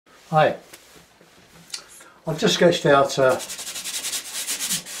Hi, I've just sketched out a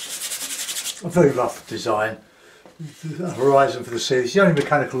very rough design, a horizon for the sea. It's the only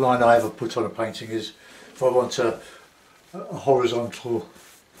mechanical line I ever put on a painting is if I want a horizontal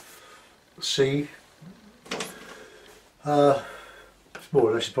sea. It's more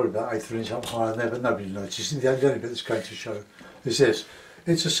or less probably about 1/8 inch up higher there, but nobody notices. The only bit that's going to show is this.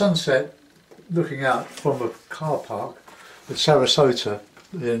 It's a sunset looking out from a car park at Sarasota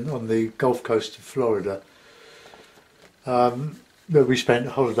on the Gulf Coast of Florida. Where we spent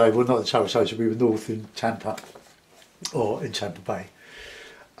a holiday, well not in Sarasota, we were north in Tampa, or in Tampa Bay.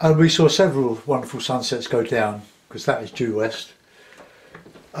 And we saw several wonderful sunsets go down, because that is due west.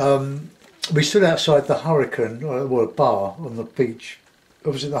 We stood outside the Hurricane, or a bar on the beach,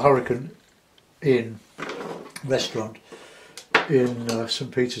 opposite the Hurricane Inn restaurant in St.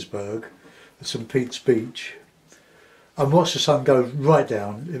 Petersburg, at St. Pete's Beach, and watched the sun go right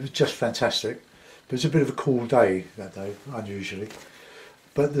down. It was just fantastic. It was a bit of a cool day that day, unusually,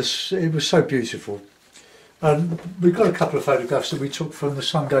 but it was so beautiful. And we got a couple of photographs that we took from the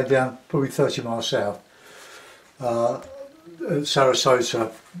sun going down probably 30 miles south at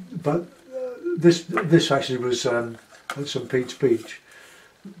Sarasota, but this actually was at St. Pete's Beach,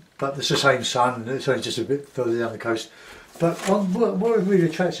 but it's the same sun, it's only just a bit further down the coast. But what really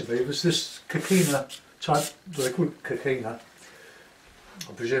attracted me was this coquina type, well, they call it coquina,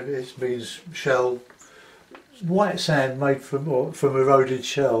 I presume it means shell, white sand made from eroded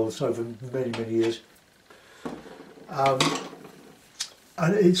shells over many years. And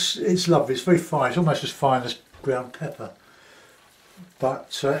it's lovely, it's very fine, it's almost as fine as ground pepper.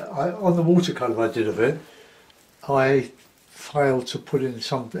 But on the watercolour I did of it, I failed to put in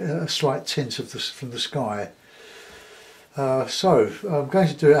a slight tint of from the sky. So I'm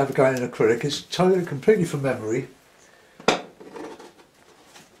going to have a go in acrylic. It's totally completely from memory.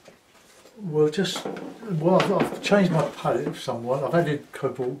 I've changed my palette somewhat. I've added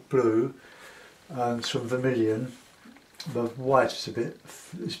cobalt blue and some vermilion. The white is a bit.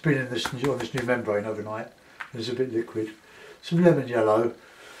 It's been on this new membrane overnight. It's a bit liquid. Some lemon yellow,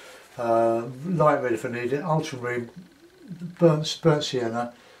 light red if I need it, ultramarine, burnt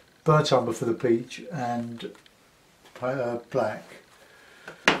sienna, burnt umber for the beach, and black.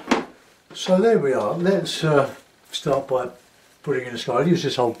 So there we are. Let's start by putting in a sky. I use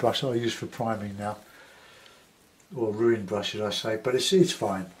this old brush that I use for priming now, or ruined brush should I say, but it's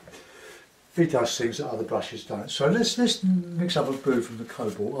fine. It does things that other brushes don't. So let's mix up a blue from the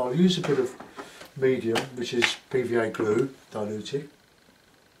cobalt. I'll use a bit of medium, which is PVA glue diluted.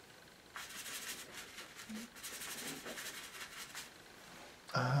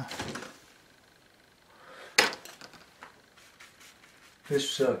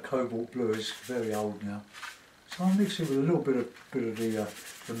 This cobalt blue is very old now, so I'll mix it with a little bit of the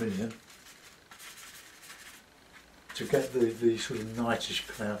vermilion to get the sort of nightish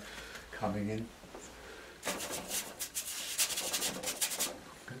cloud coming in.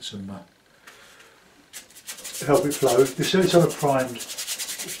 Get some help it flow. This is on a primed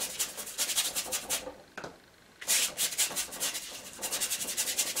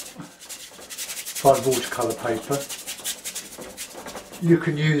watercolour paper. You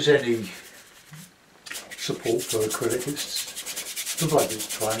can use any support for acrylic, it's provided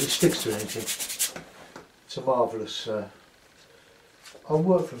it's primed, it sticks to anything. It's a marvellous, I'll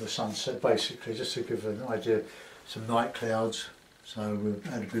work from the sunset basically, just to give an idea. Some night clouds, so we'll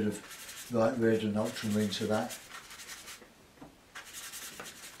add a bit of light red and ultramarine to that.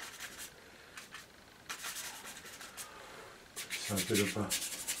 So a bit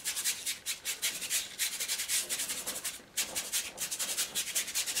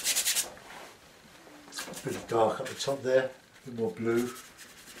of dark at the top there, a bit more blue.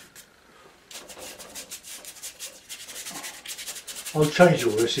 I'll change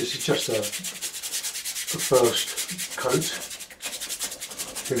all this, this is just a first coat.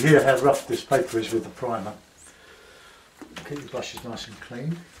 You can hear how rough this paper is with the primer. Keep your brushes nice and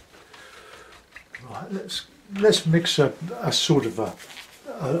clean. Right, let's mix a sort of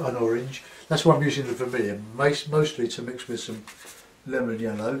an orange. That's why I'm using the vermilion, mostly to mix with some lemon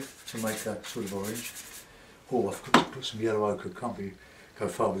yellow to make a sort of orange. Oh, I've got to put some yellow ochre, can't go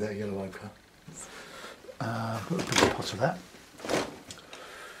far without yellow ochre. I've got a big pot of that.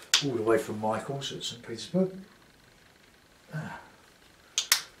 All the way from Michael's at St. Petersburg. I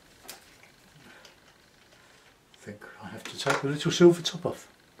think I have to take the little silver top off.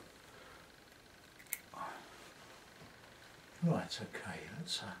 Right, okay,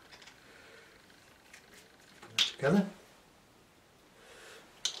 let's put that together.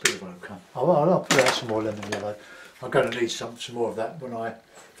 Bit of ochre. I'll put out some more lemon yellow. I'm going to need some more of that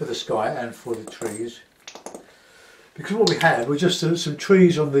for the sky and for the trees. Because what we had were just some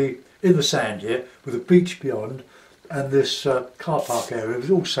trees in the sand here, with a beach beyond, and this car park area. It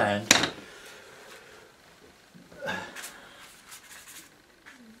was all sand.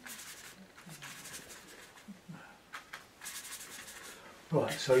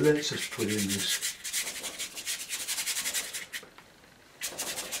 Right, so let's just put in this.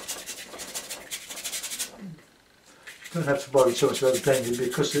 Don't have to worry too much about the blending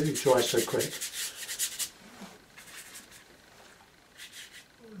because it dries so quick.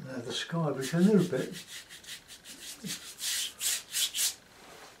 Now the sky, which a little bit.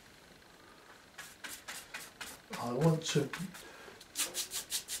 I want to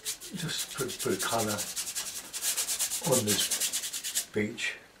just put a colour on this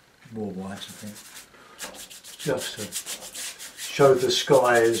beach, more white I think, just to show the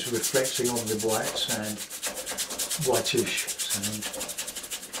sky is reflecting on the white sand, whitish sand.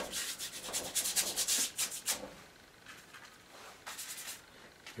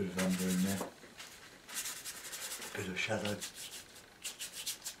 Bit of umber in there, bit of shadow.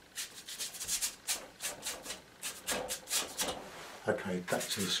 Okay, back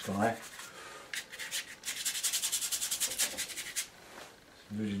to the sky. It's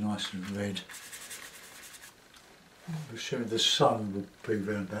really nice and red. I'm assuming the sun would be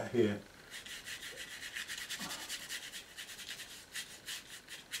around about here.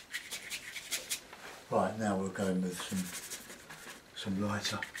 Right, now we're going with some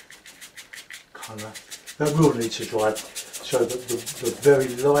lighter colour. That will need to dry, so that the very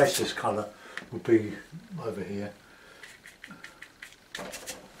lightest colour will be over here.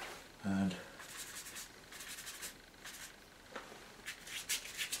 And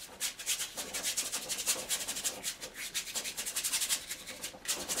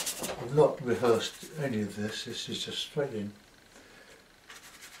I've not rehearsed any of this, this is just straight in.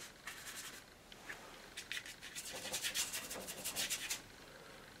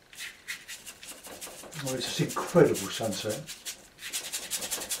 Oh, it's an incredible sunset.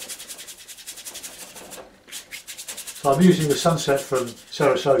 So I'm using the sunset from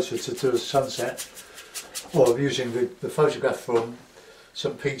Sarasota to do a sunset, or I'm using the photograph from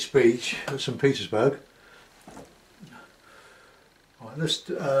St. Pete's Beach, St. Petersburg. Right, let's,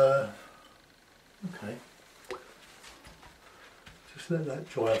 okay, just let that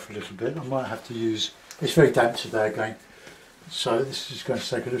dry off a little bit. I might have to use, it's very damp today again, so this is going to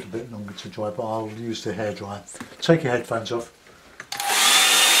take a little bit longer to dry, but I'll use the hairdryer. Take your headphones off.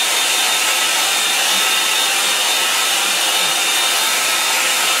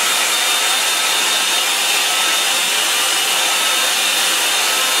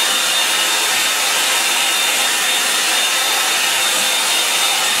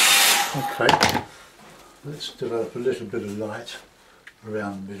 Okay, let's develop a little bit of light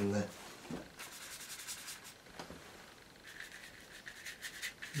around the middle there.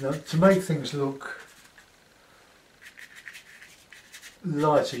 Now, to make things look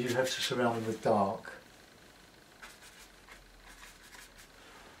lighter, you have to surround them with dark.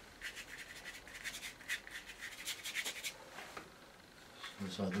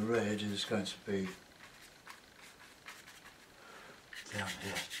 So the red is going to be down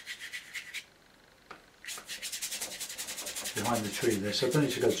here, behind the tree there, so I don't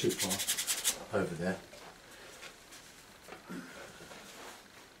need to go too far over there.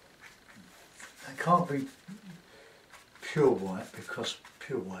 It can't be pure white because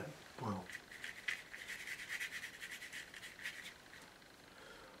pure white, well,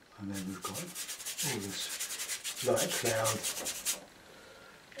 and then we've got all this light cloud,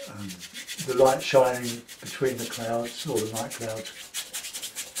 the light shining between the clouds, or the night clouds.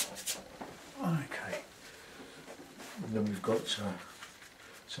 Okay. And then we've got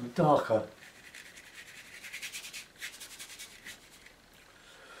some darker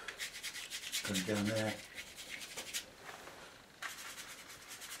going down there.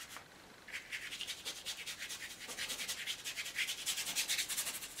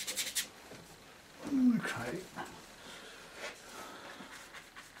 Okay.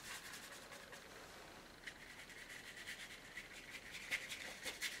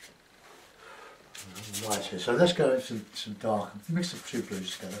 Lighter. So let's go into some dark, mix the two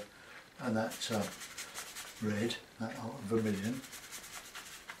blues together, and that red, that vermilion.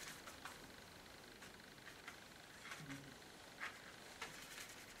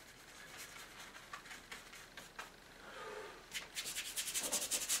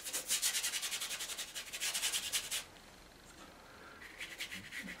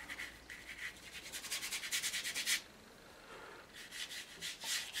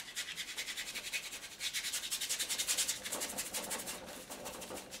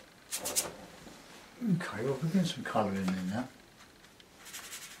 Okay, well we're getting some colour in there now.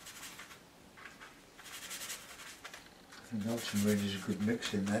 I think ultramarine is a good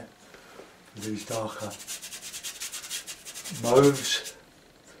mix in there with these darker mauves.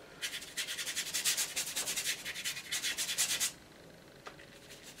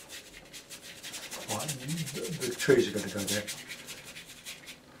 Right, the trees are going to go there.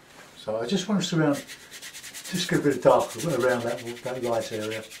 So I just want to surround, just get a bit of dark around that light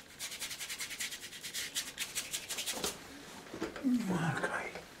area. Okay.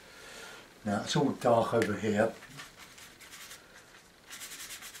 Now it's all dark over here.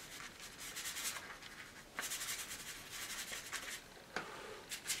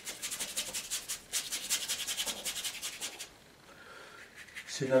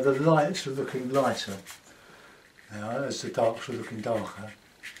 So now the lights are looking lighter now as the darks are looking darker.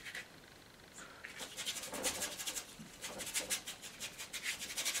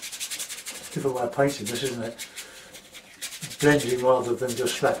 Different way of painting this, isn't it? Blending rather than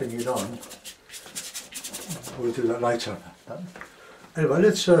just slapping it on. We'll do that later. Anyway,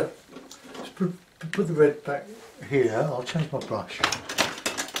 let's put the red back here. I'll change my brush.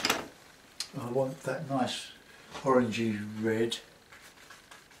 I want that nice orangey red.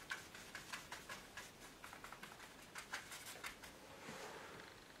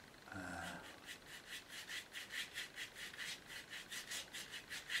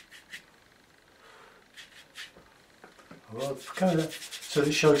 Well, kind of, so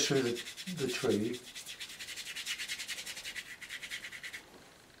it shows through the tree.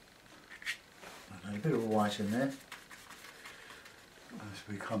 And a bit of white in there as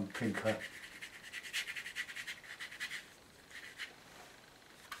we become pinker.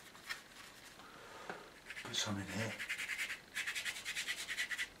 Put some in here.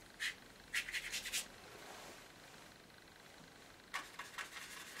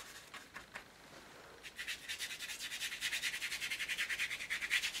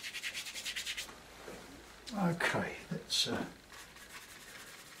 Okay, let's I'll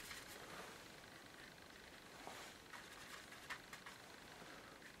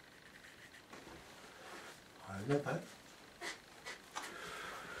let that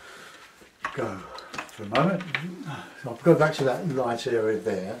go for a moment. So I'll go back to that light area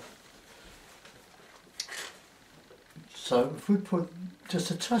there. So if we put just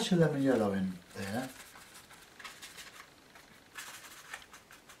a touch of lemon yellow in there.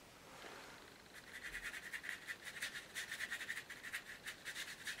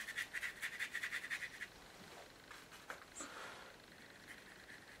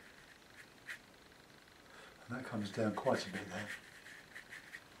 That comes down quite a bit there.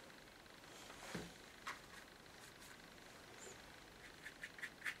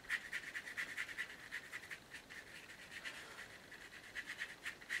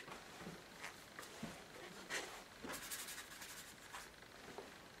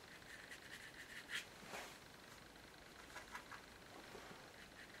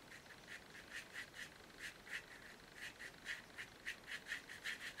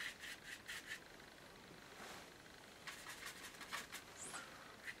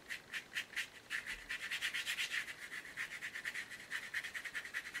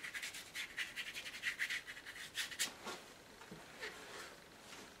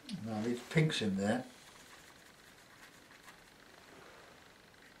 Now these pinks in there.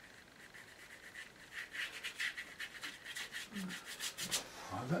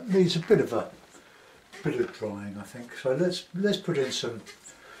 Right, that needs a bit of drying, I think. So let's put in some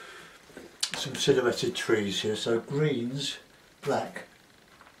silhouetted trees here. So greens, black,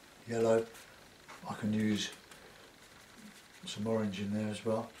 yellow. I can use some orange in there as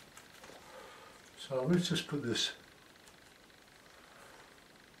well. So let's just put this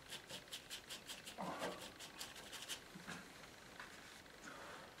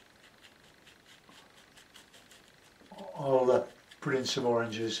I'll put in some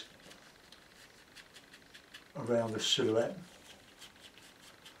oranges around the silhouette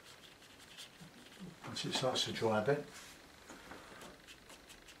once it starts to dry a bit.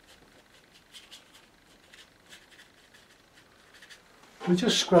 They're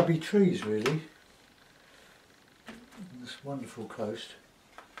just scrubby trees really, on this wonderful coast.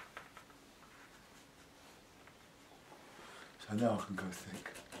 So now I can go thick.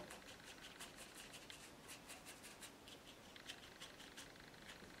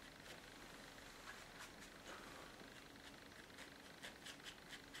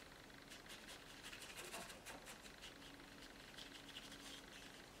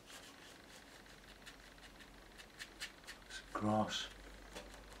 Grass.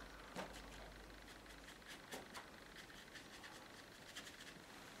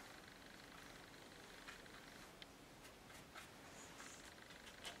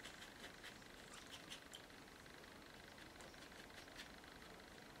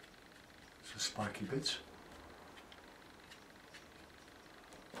 some spiky bits.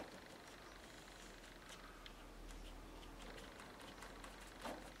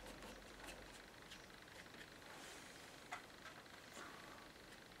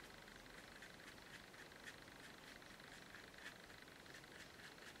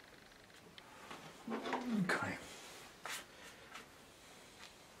 Okay.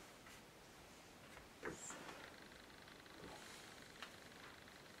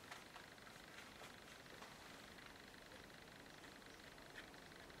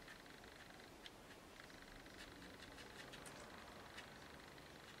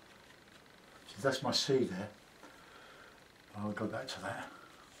 So that's my C there. I'll go back to that.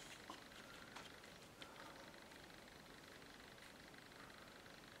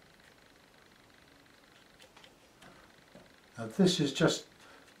 Now this is just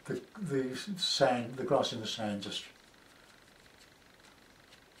the sand, the grass in the sand, just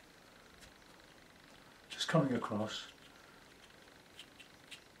coming across.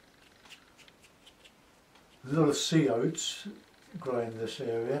 A lot of sea oats grow in this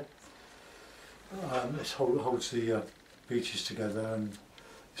area. This holds the beaches together and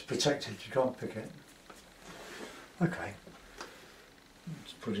it's protected, you can't pick it. Okay,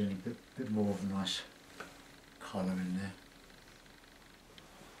 let's put in a bit more of a nice colour in there.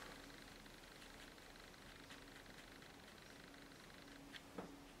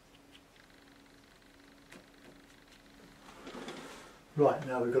 Right,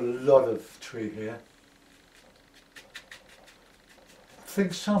 now we've got a lot of tree here. I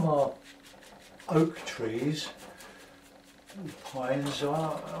think some are oak trees, pines.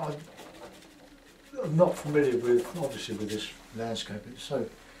 I'm not familiar with, obviously, with this landscape. It's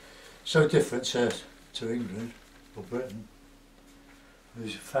so different to England or Britain.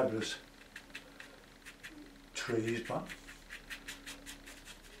 These are fabulous trees, but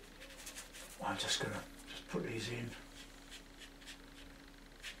I'm just going to put these in.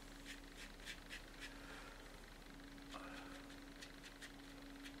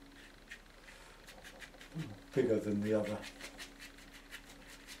 Bigger than the other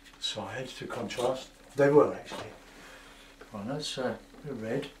side to contrast. They were actually. Right, that's a bit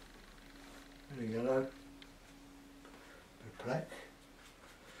red, a bit yellow, a bit black.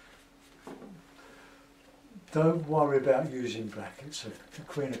 Don't worry about using black, it's a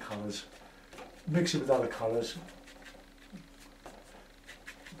queen of colours. Mix it with other colours.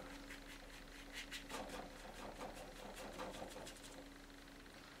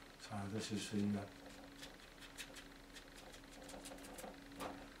 So this is the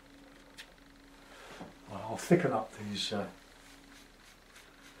I'll thicken up these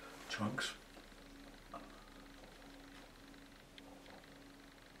trunks. Let's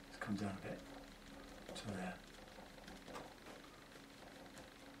come down a bit to there.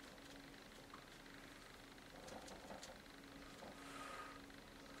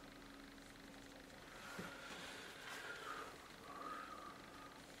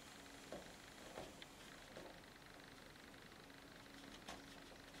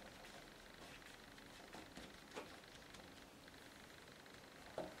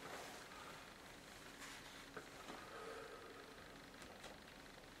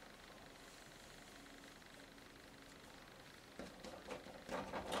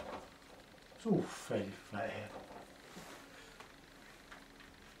 It's all fairly flat here.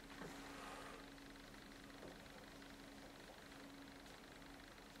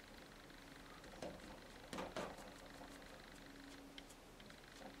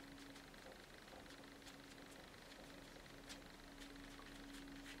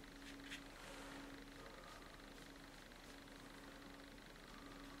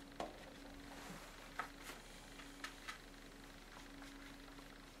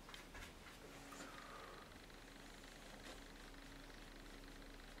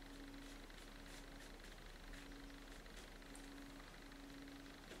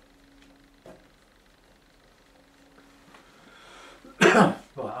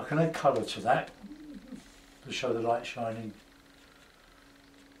 Right, I can add colour to that to show the light shining.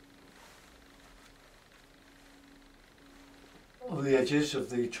 On the edges of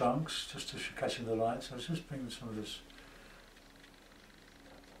the trunks, just to catching the light. So let's just bring some of this.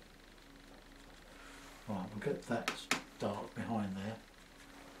 Right, we'll get that dark behind there.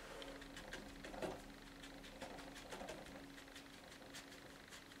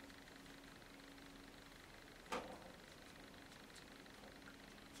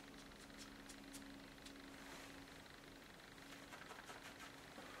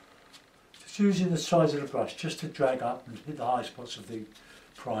 Using the sides of the brush just to drag up and hit the high spots of the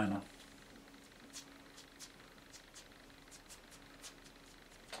primer.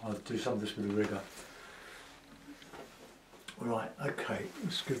 I'll do some of this with a rigger. Right, okay,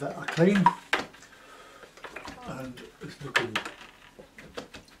 let's give that a clean. And it's looking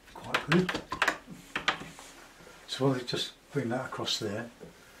quite good. So I'll just bring that across there.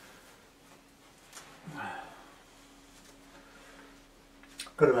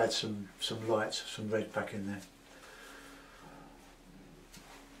 Got to add some lights, some red back in there.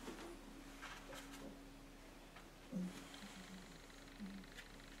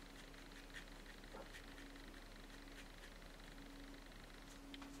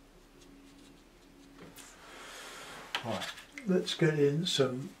 Right, let's get in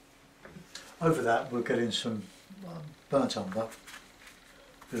some, over that we'll get in some burnt umber,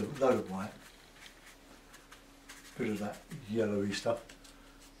 a load of white, bit of that yellowy stuff.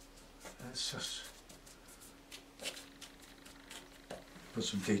 Let's just put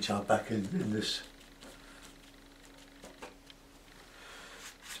some detail back in this.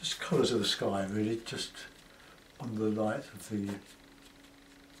 Just colours of the sky really, just on the light of the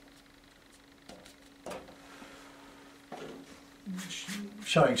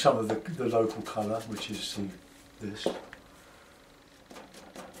showing some of the local colour, which is this.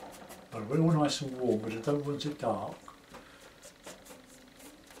 But we're all nice and warm, but I don't want it dark.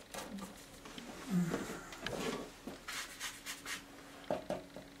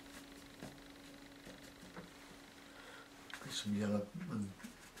 Get some yellow and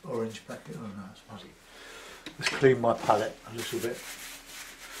orange back in. Oh no, it's muddy. Let's clean my palette a little bit.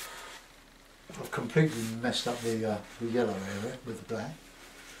 I've completely messed up the yellow area with the black.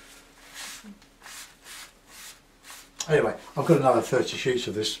 Anyway, I've got another 30 sheets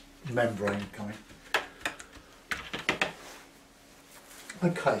of this membrane coming.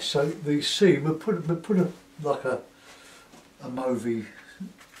 Okay, so the sea, we'll put like a mauvey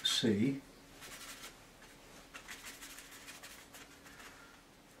sea.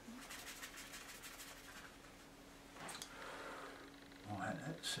 Right,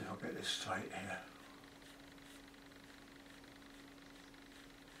 let's see if I'll get this straight here.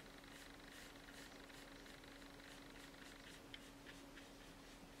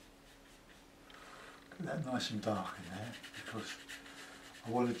 Get that nice and dark in there, because I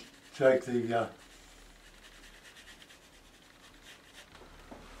want to drag the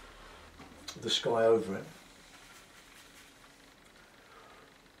sky over it.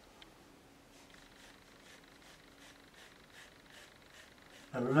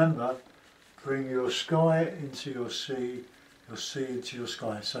 And remember, bring your sky into your sea into your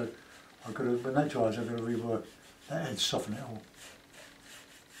sky. So I've got to, when that dries, I've got to rework that edge, soften it all.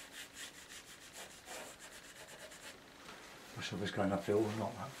 I'm sure it's going uphill or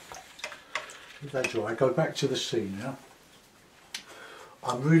not. Let that dry. Go back to the sea now.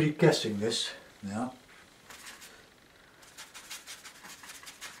 I'm really guessing this now.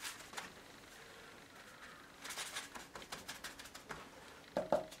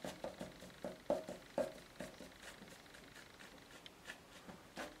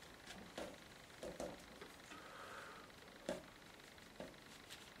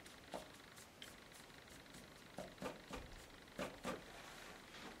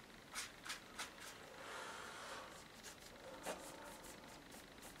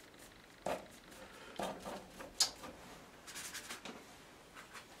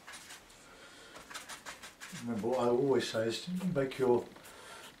 Remember what I always say is make your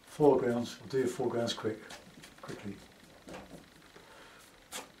foregrounds, or do your foregrounds quickly.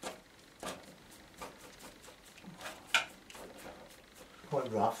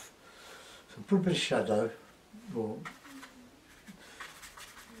 Quite rough. So put a bit of shadow, or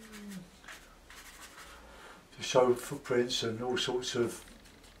to show footprints and all sorts of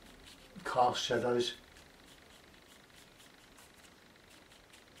cast shadows.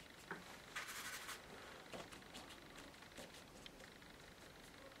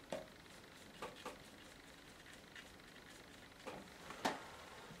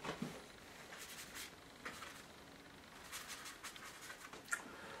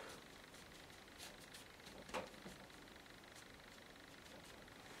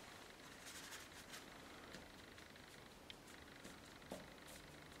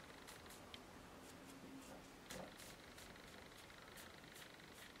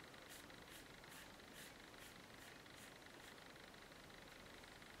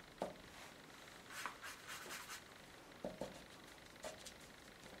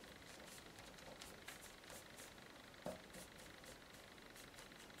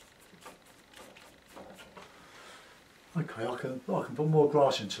 Okay, I can put more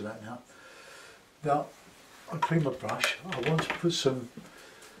grass into that now. Now, I clean my brush. I want to put some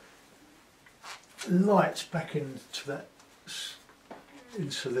light back into that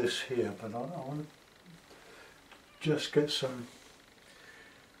into this here, but I want to just get some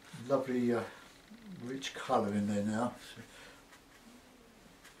lovely rich colour in there now.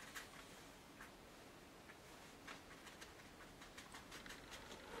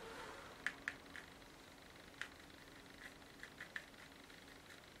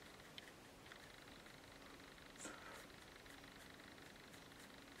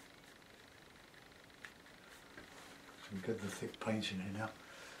 So we get the thick paint in here now.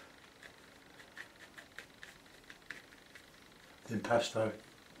 The impasto,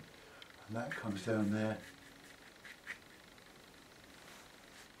 and that comes down there.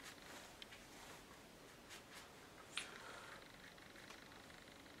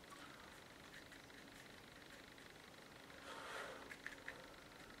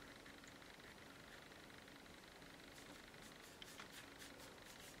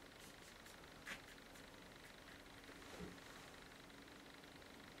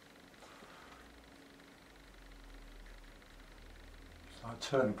 I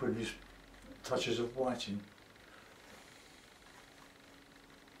turn and put these touches of white in.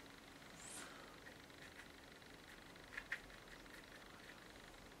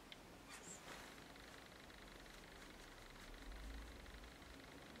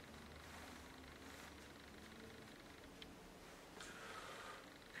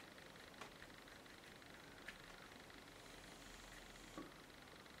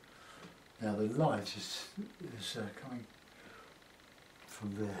 Now the light is coming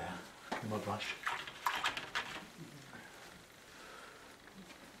from there. Get my brush.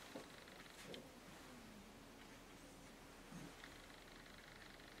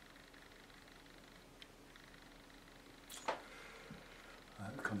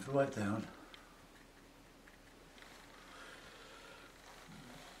 It comes right down.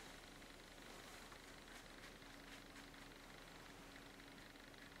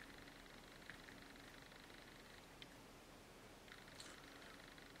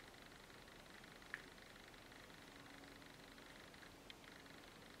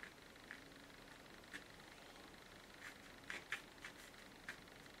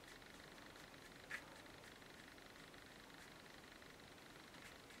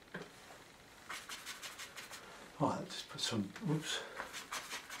 Right, just put some, whoops.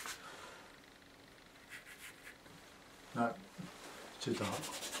 No, too dark.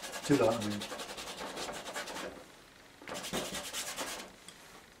 Too dark, I mean.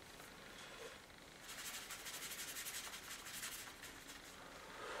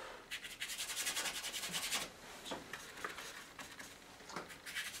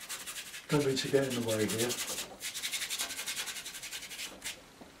 Don't mean to get in the way here.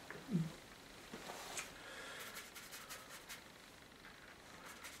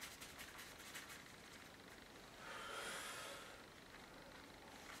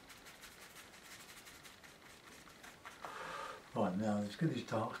 Right, now let's get these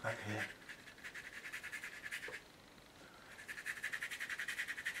darks back here.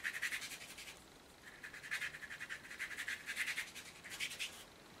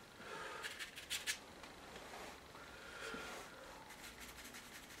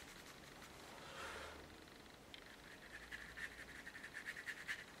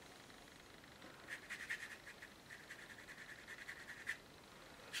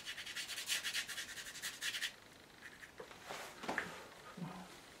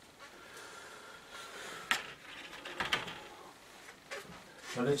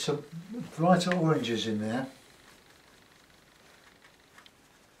 I need some brighter oranges in there.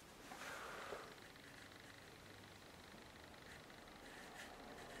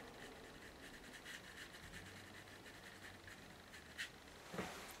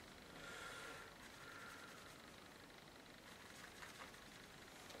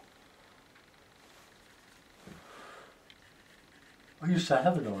 I used to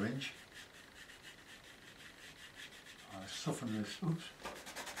have an orange. I'll soften this, oops.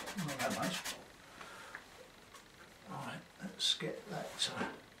 Not that much. Right, let's get that.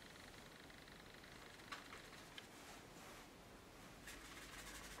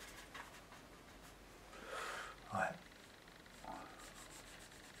 Right.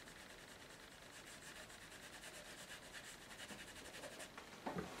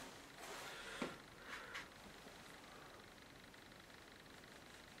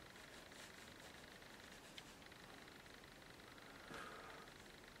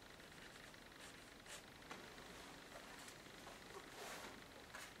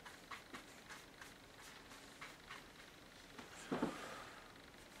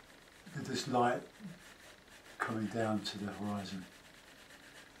 This light coming down to the horizon.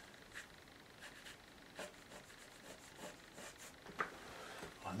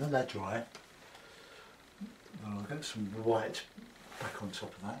 let that dry. And I'll get some white back on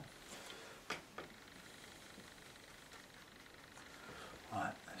top of that.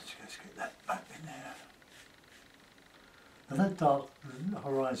 Right, let's get that back in there. And that dark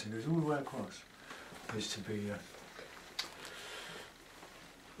horizon goes all the way across. Needs to be a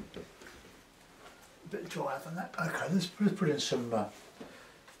bit drier than that. Okay, let's put in some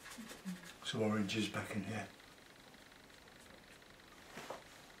oranges back in here.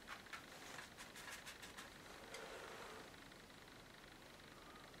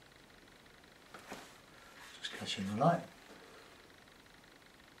 Just catching the light.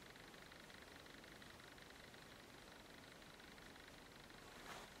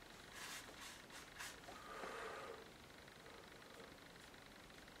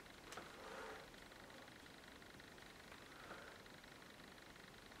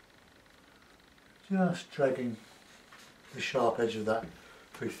 Just dragging the sharp edge of that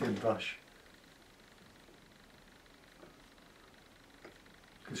very thin brush.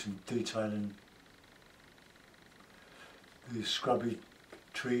 Get some detail in these scrubby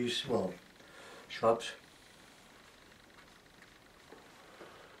trees, well, shrubs.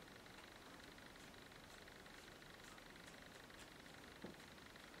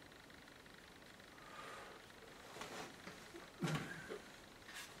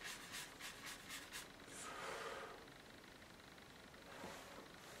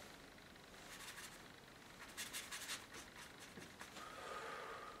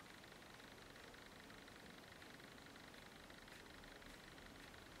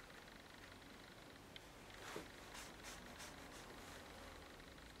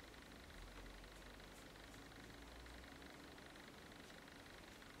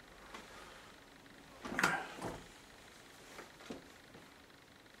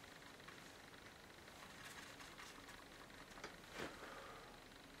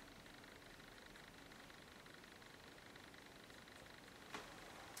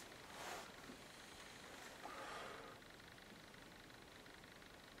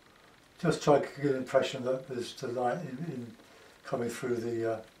 Just try to get an impression that there's the light in coming through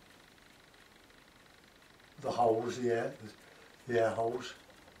the holes, the air holes,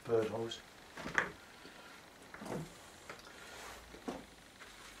 bird holes.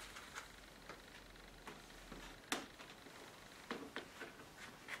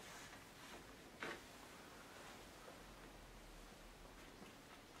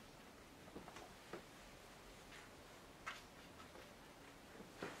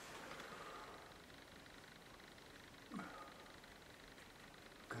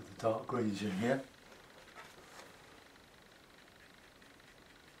 Dark greens in here.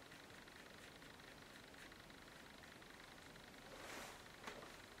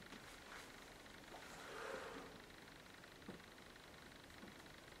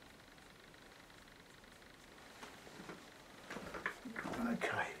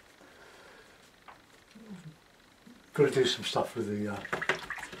 Okay. Got to do some stuff with the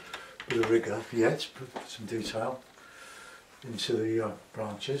rigger yet. Put some detail into the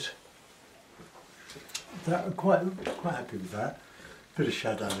branches. I'm quite happy with that. Bit of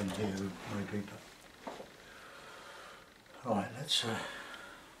shadow in here maybe, but right, let's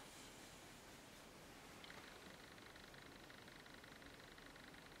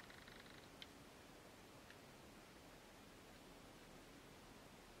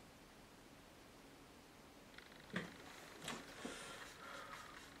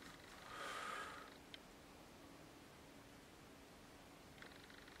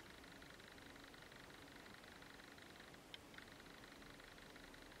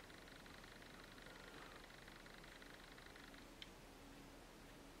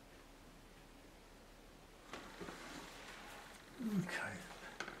okay.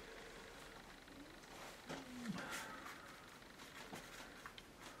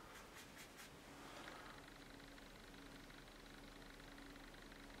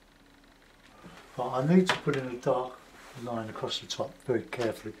 But I need to put in a dark line across the top very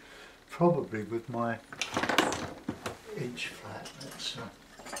carefully, probably with my inch flat. Let's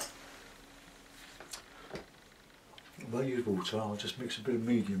I won't use water, I'll just mix a bit of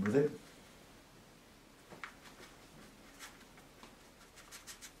medium with it.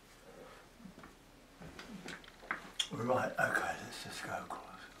 Right, okay, let's just go across.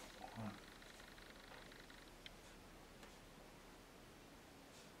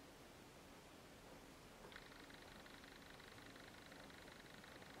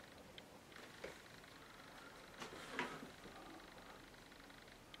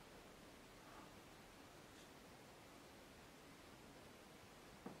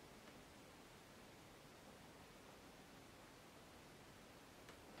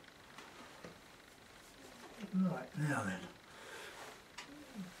 Now then,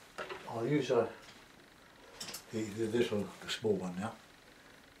 I'll use the small one now.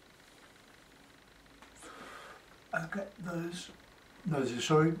 I'll get those are,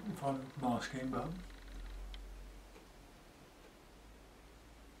 sorry if I'm masking, but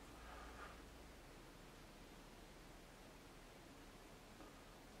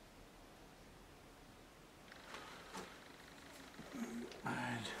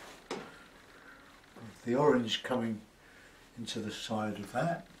and the orange coming into the side of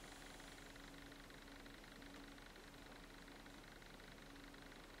that.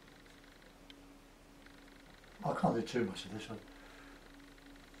 I can't do too much of this one.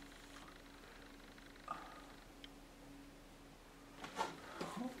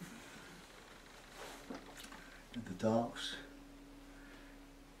 And the darks.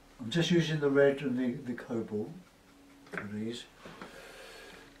 I'm just using the red and the cobalt for these.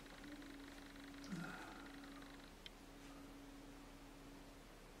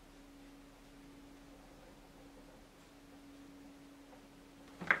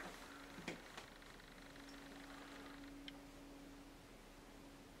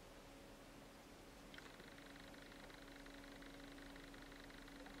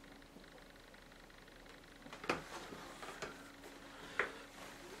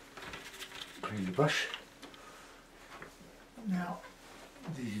 Clean the brush. Now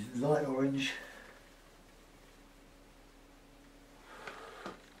the light orange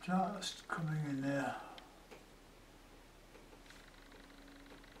just coming in there.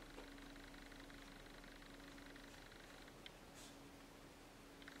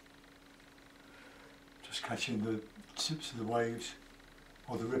 Just catching the tips of the waves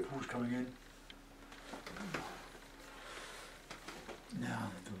or the ripples coming in.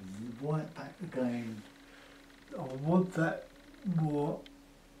 Now the white back again. I want that more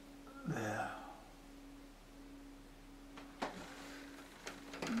there.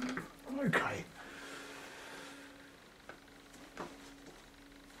 Okay.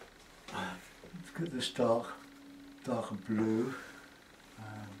 Let's get this darker blue,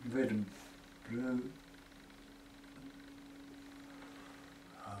 red and blue.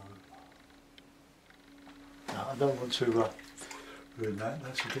 No, I don't want to ruin that.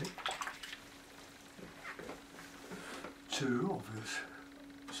 That's a bit too obvious.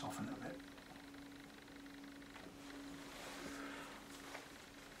 Soften it a bit.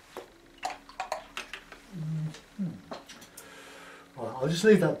 Right, I'll just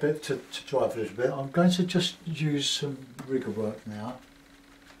leave that bit to dry for a little bit. I'm going to just use some rigger work now.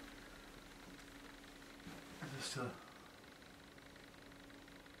 Just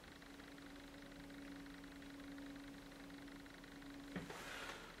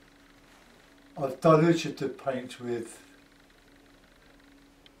I've diluted the paint with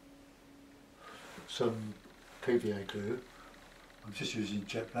some PVA glue. I'm just using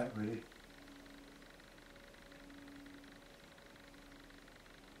jet black really.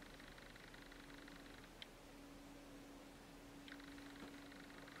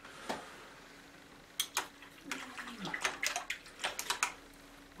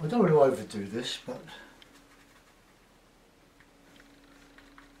 I don't want to overdo this, but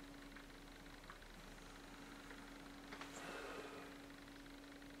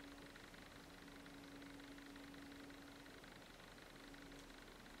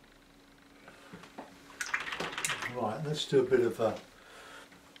right, let's do a bit of this.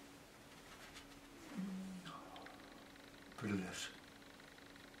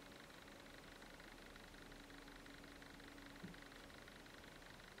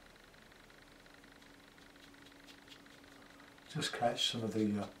 Just catch some of the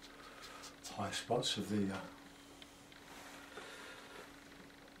high spots of the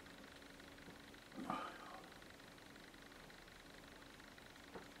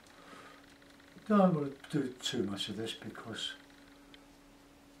don't want to do too much of this because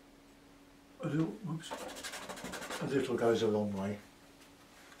a little goes a long way.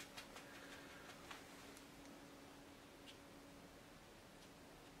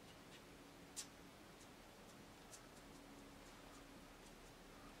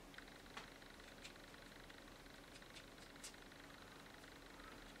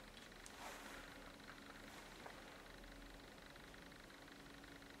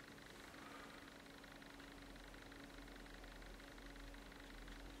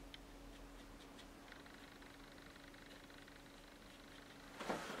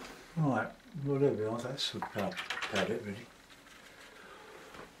 Right, well there we are, that's about it really.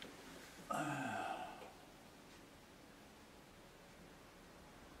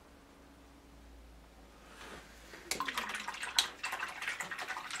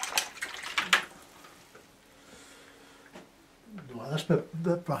 that's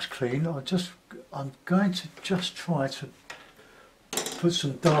the brush clean, I'm going to just try to put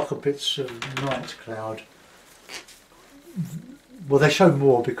some darker bits of night cloud. Well, they show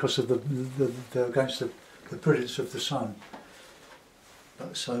more because of they're against the brilliance of the sun.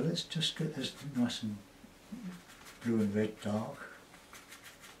 But so let's just get this nice and blue and red dark.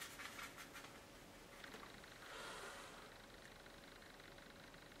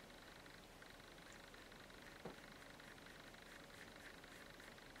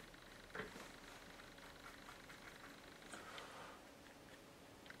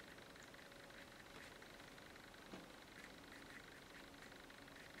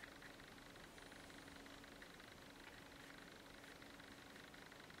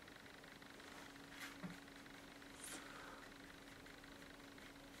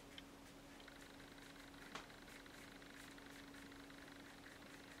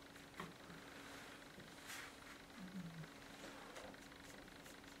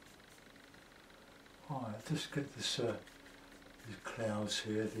 Alright, just get this, these clouds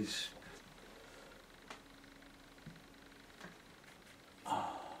here, these.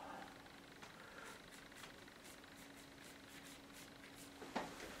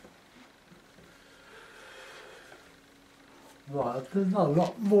 Right, there's not a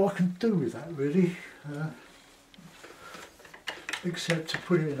lot more I can do with that really, except to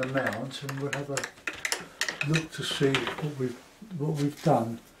put it in a mount, and we'll have a look to see what we've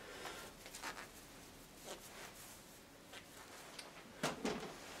done.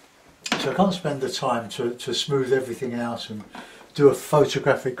 So I can't spend the time to smooth everything out and do a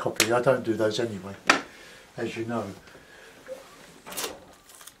photographic copy. I don't do those anyway, as you know.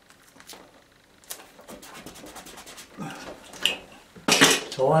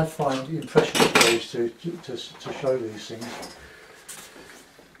 So I find impressionist ways to show these things.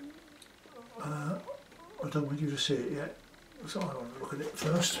 I don't want you to see it yet, so I want to look at it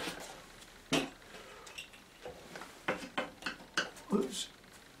first. Oops.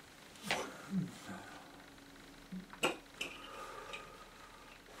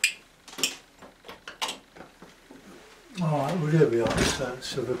 Alright, well there we are,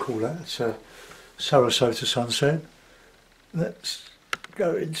 so we'll call that, it's a Sarasota sunset. Let's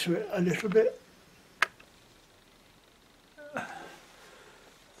go into it a little bit.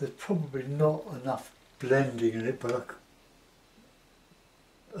 There's probably not enough blending in it, but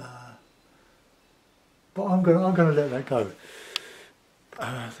I'm going to let that go.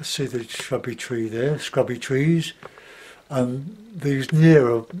 Let's see the shrubby tree there, scrubby trees, these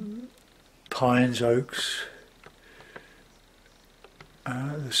nearer pines, oaks.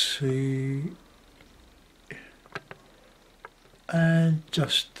 Let's see, and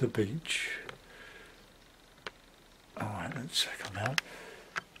just the beach. Alright, let's check them out.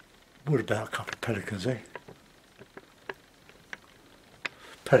 What about a couple of pelicans, eh?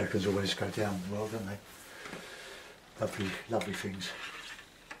 Pelicans always go down well, don't they? Lovely, lovely things.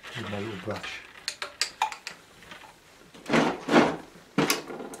 With my little brush.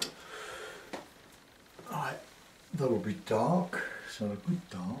 Alright, that will be dark. So a good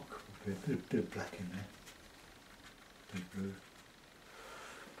dark, a bit of black in there, bit blue.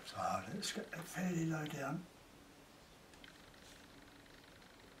 So let's get that fairly low down.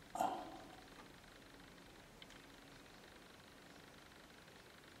 Oh.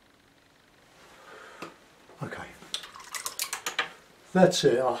 Okay, that's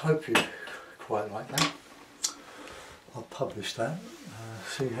it. I hope you quite like that. I'll publish that.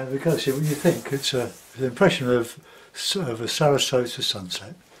 See how we go. See what you think. It's an impression of a Sarasota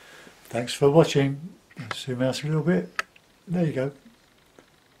sunset. Thanks for watching. Zoom out a little bit. There you go.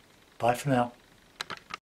 Bye for now.